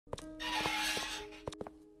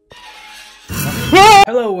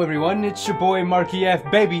Hello everyone, it's your boy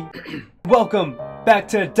Markyfbaby. Welcome back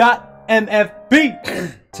to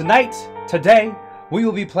Game.mfb. Today, we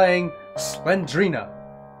will be playing Slendrina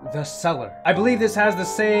The Cellar. I believe this has the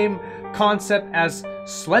same concept as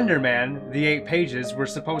Slenderman, the 8 pages. We're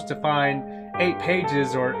supposed to find 8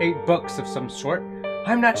 pages or 8 books of some sort.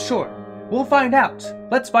 I'm not sure. We'll find out.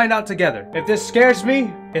 Let's find out together. If this scares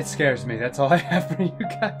me, it scares me. That's all I have for you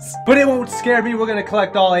guys. But it won't scare me. We're gonna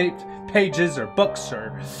collect all 8 pages or books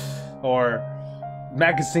or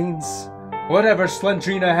magazines. Whatever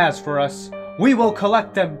Slendrina has for us, we will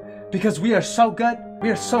collect them because we are so good. We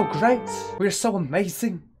are so great. We are so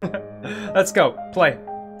amazing. Let's go. Play.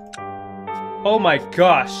 Oh my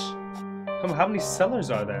gosh. How many cellars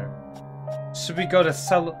are there? Should we go to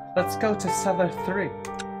cellar? Let's go to cellar 3.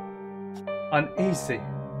 On easy.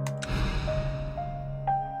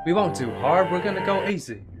 We won't do hard. We're gonna go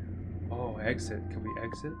easy. Oh, exit. Can we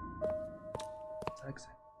exit? Let's exit.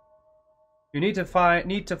 You need to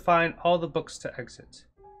find all the books to exit.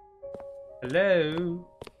 Hello.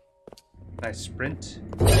 Nice sprint.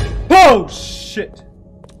 Oh shit.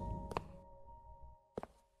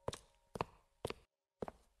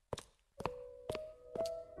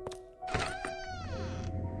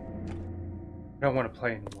 I don't want to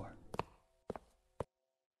play anymore.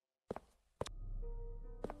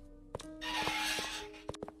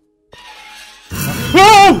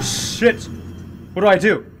 Oh shit! What do I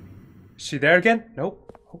do? Is she there again?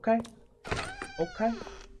 Nope. Okay. Okay.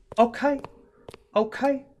 Okay.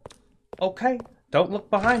 Okay. Okay. Don't look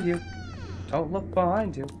behind you. Don't look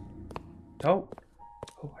behind you. Don't.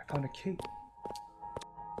 Oh, I found a key.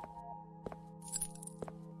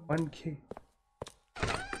 1 key.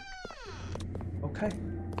 Okay.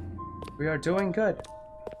 We are doing good.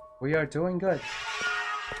 We are doing good.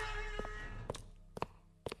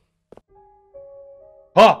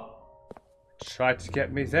 Oh! Tried to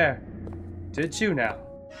get me there. Did you now?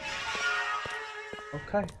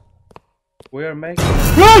 Okay. We are making—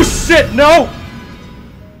 Oh shit! No!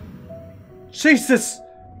 Jesus!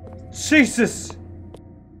 Jesus!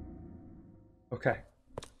 Okay.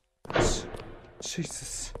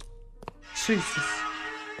 Jesus. Jesus.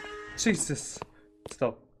 Jesus.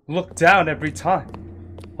 Still look down every time.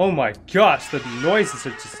 Oh my gosh, the noises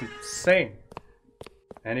are just insane.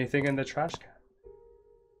 Anything in the trash can?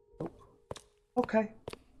 Nope. Okay.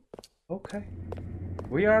 Okay.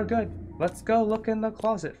 We are good. Let's go look in the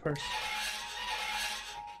closet first.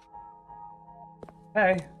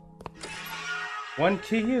 Hey. 1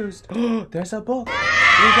 key used. There's a book.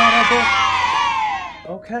 We got a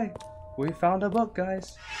book. Okay. We found a book,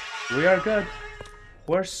 guys. We are good.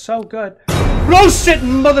 We're so good. Oh shit,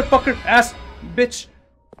 motherfucker, ass bitch.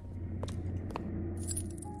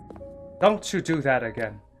 Don't you do that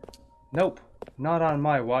again. Nope. Not on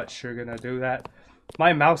my watch you're gonna do that.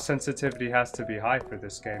 My mouse sensitivity has to be high for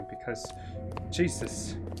this game because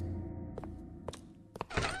Jesus.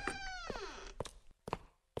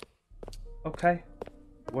 Okay.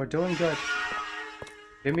 We're doing good.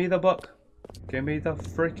 Give me the book. Give me the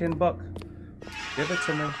freaking book. Give it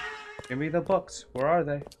to me. Give me the books. Where are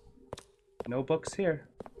they? No books here.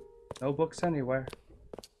 No books anywhere.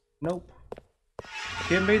 Nope.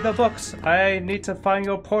 Give me the books. I need to find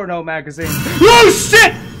your porno magazine. Oh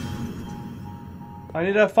shit! I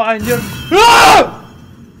need to find your— Ah!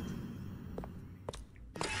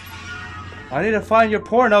 I need to find your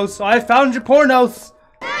pornos. I found your pornos.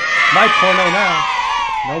 My porno now.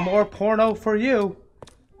 No more porno for you.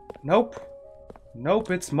 Nope.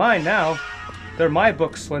 Nope, it's mine now. They're my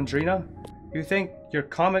books, Slendrina. You think your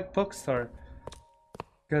comic books are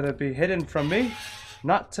gonna be hidden from me?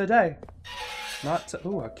 Not today. Not to—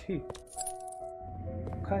 Ooh, a key.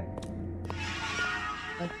 Okay.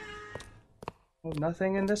 Okay. Well,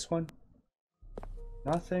 nothing in this one.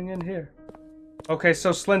 Nothing in here. Okay,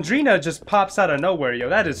 so Slendrina just pops out of nowhere, yo.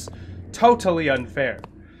 That is totally unfair.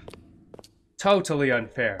 Totally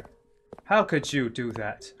unfair. How could you do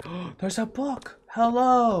that? There's a book.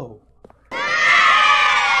 Hello.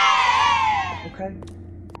 Okay.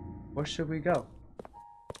 Where should we go?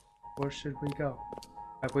 Where should we go?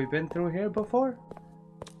 Have we been through here before?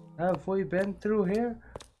 Have we been through here?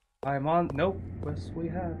 I'm on— Nope. Yes, we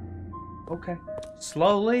have. Okay.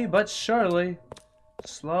 Slowly but surely.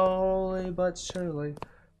 Slowly but surely.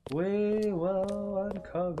 We will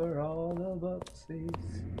uncover all the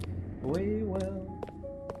booksies. We will.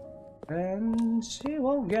 And she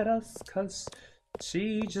won't get us, 'cause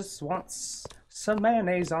she just wants some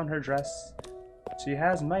mayonnaise on her dress. She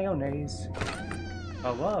has mayonnaise.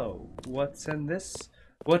 Hello, what's in this?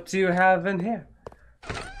 What do you have in here?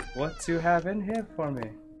 What do you have in here for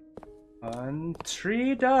me? On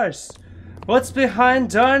 3 doors. What's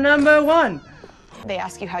behind door number 1? They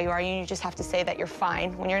ask you how you are, and you just have to say that you're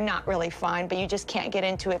fine when you're not really fine, but you just can't get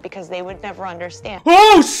into it because they would never understand.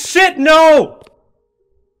 Oh shit, no!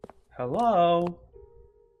 Hello?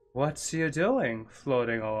 What's you doing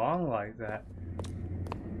floating along like that?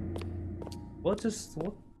 We'll just...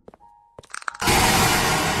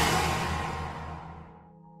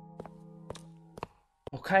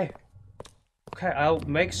 Okay. Okay, I'll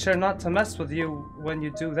make sure not to mess with you when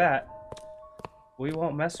you do that. We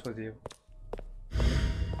won't mess with you.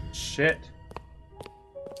 Shit.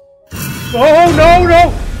 Oh, no,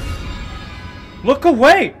 no! Look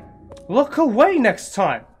away! Look away next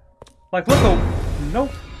time! Like, look away.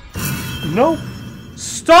 Nope. Nope.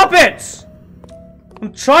 Stop it!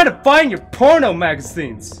 I'm trying to find your porno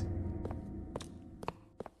magazines.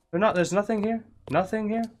 There's nothing here? Nothing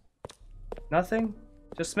here? Nothing?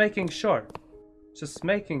 Just making sure. Just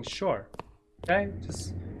making sure. Okay?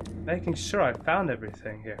 Just making sure I found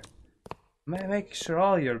everything here. Make sure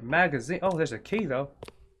all your magazine. Oh, there's a key though.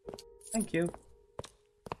 Thank you.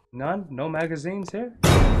 None? No magazines here?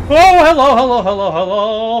 Oh, hello, hello, hello,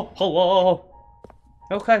 hello, hello.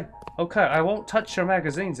 Okay, okay, I won't touch your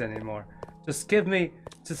magazines anymore. Just give me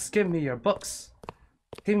your books.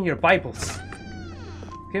 Give me your Bibles.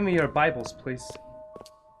 Give me your Bibles, please.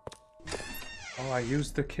 Oh, I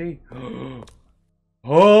used the key.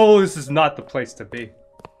 Oh, this is not the place to be.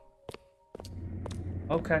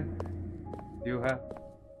 Okay. You have...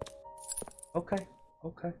 Okay,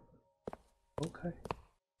 okay. Okay.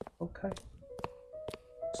 Okay.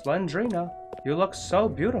 Slendrina, you look so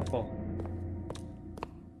beautiful.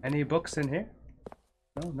 Any books in here?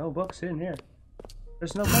 No, no books in here.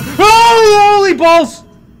 There's no books. Oh, holy balls!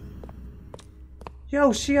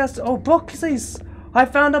 Yo, she has... Oh, booksies! I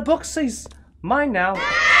found a booksies! Mine now.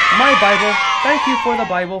 My Bible. Thank you for the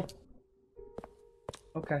Bible.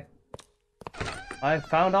 Okay. I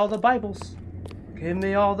found all the Bibles. Give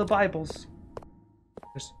me all the Bibles.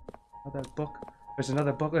 There's another book. There's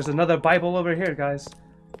another book. There's another Bible over here, guys.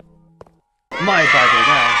 My Bible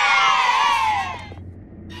now.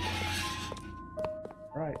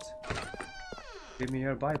 Right. Give me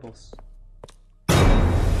your Bibles.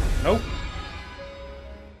 Nope.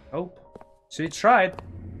 Nope. She tried.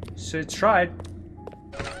 She tried.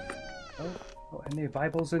 Oh, any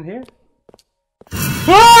Bibles in here?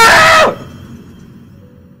 Ah!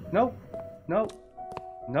 Nope. Nope.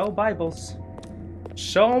 No Bibles.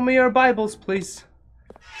 Show me your Bibles, please.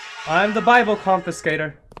 I'm the Bible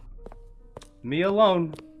confiscator. Me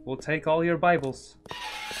alone will take all your Bibles.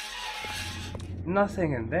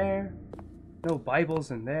 Nothing in there. No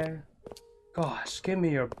Bibles in there. Gosh, give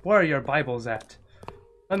me your... Where are your Bibles at?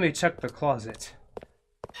 Let me check the closet.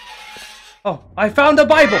 Oh, I found a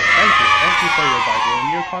Bible! Thank you. Thank you for your Bible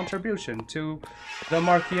and your contribution to the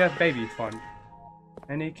Markyfbaby fund.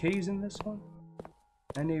 Any keys in this one?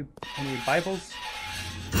 Any Bibles?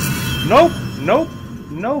 Nope! Nope!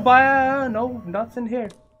 No no, nothing here.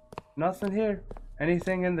 Nothing here.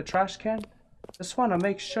 Anything in the trash can? Just want to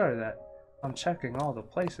make sure that I'm checking all the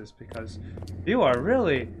places because you are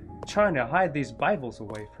really trying to hide these Bibles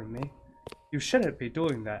away from me. You shouldn't be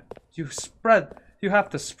doing that. You have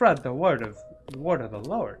to spread the word of the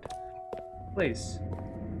Lord. Please.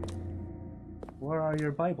 Where are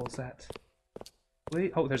your Bibles at?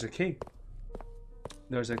 Please. Oh, there's a key.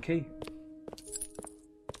 There's a key.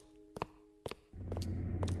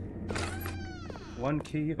 One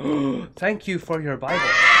key. Thank you for your Bible.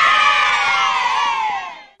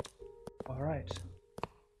 Alright.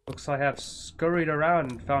 Looks like I have scurried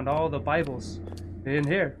around and found all the Bibles in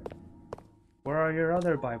here. Where are your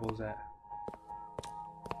other Bibles at?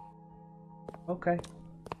 Okay.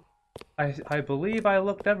 I believe I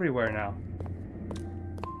looked everywhere now.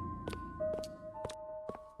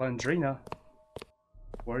 Slendrina,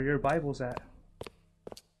 where are your Bibles at?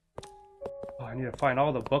 Oh, I need to find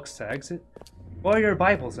all the books to exit. Where are your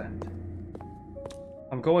Bibles at?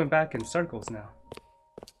 I'm going back in circles now.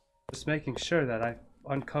 Just making sure that I've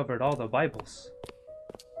uncovered all the Bibles.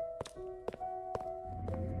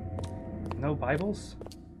 No Bibles?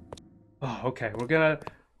 Oh, okay, we're gonna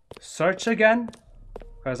search again.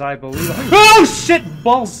 Because I believe... Oh, shit!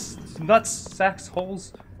 Balls! Nuts, sacks,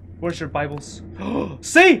 holes. Where's your Bibles?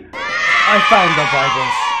 See! I found the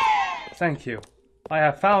Bibles. Thank you. I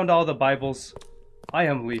have found all the Bibles. I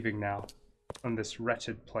am leaving now from this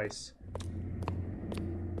wretched place.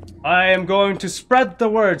 I am going to spread the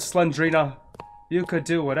word, Slendrina. You could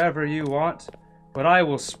do whatever you want, but I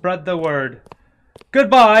will spread the word.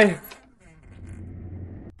 Goodbye!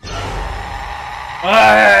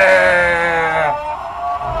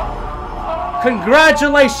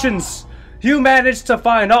 Congratulations You managed to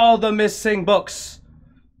find all the missing books.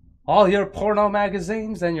 All your porno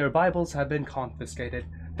magazines and your Bibles have been confiscated.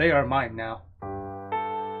 They are mine now.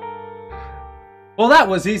 Well, that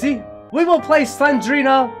was easy. We will play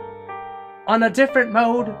Slendrina on a different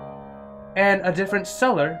mode and a different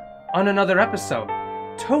cellar on another episode.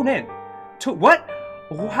 Tune in. What?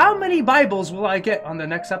 How many Bibles will I get on the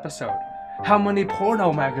next episode? How many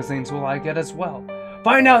porno magazines will I get as well?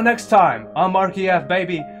 Find out next time on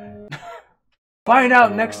Markyfbaby. Find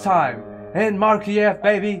out next time in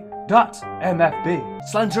Markyfbaby.mfb.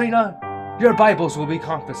 Slendrina, your Bibles will be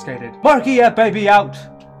confiscated. Markyfbaby out.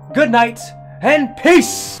 Good night and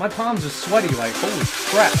peace. My palms are sweaty like holy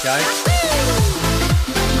crap, guys.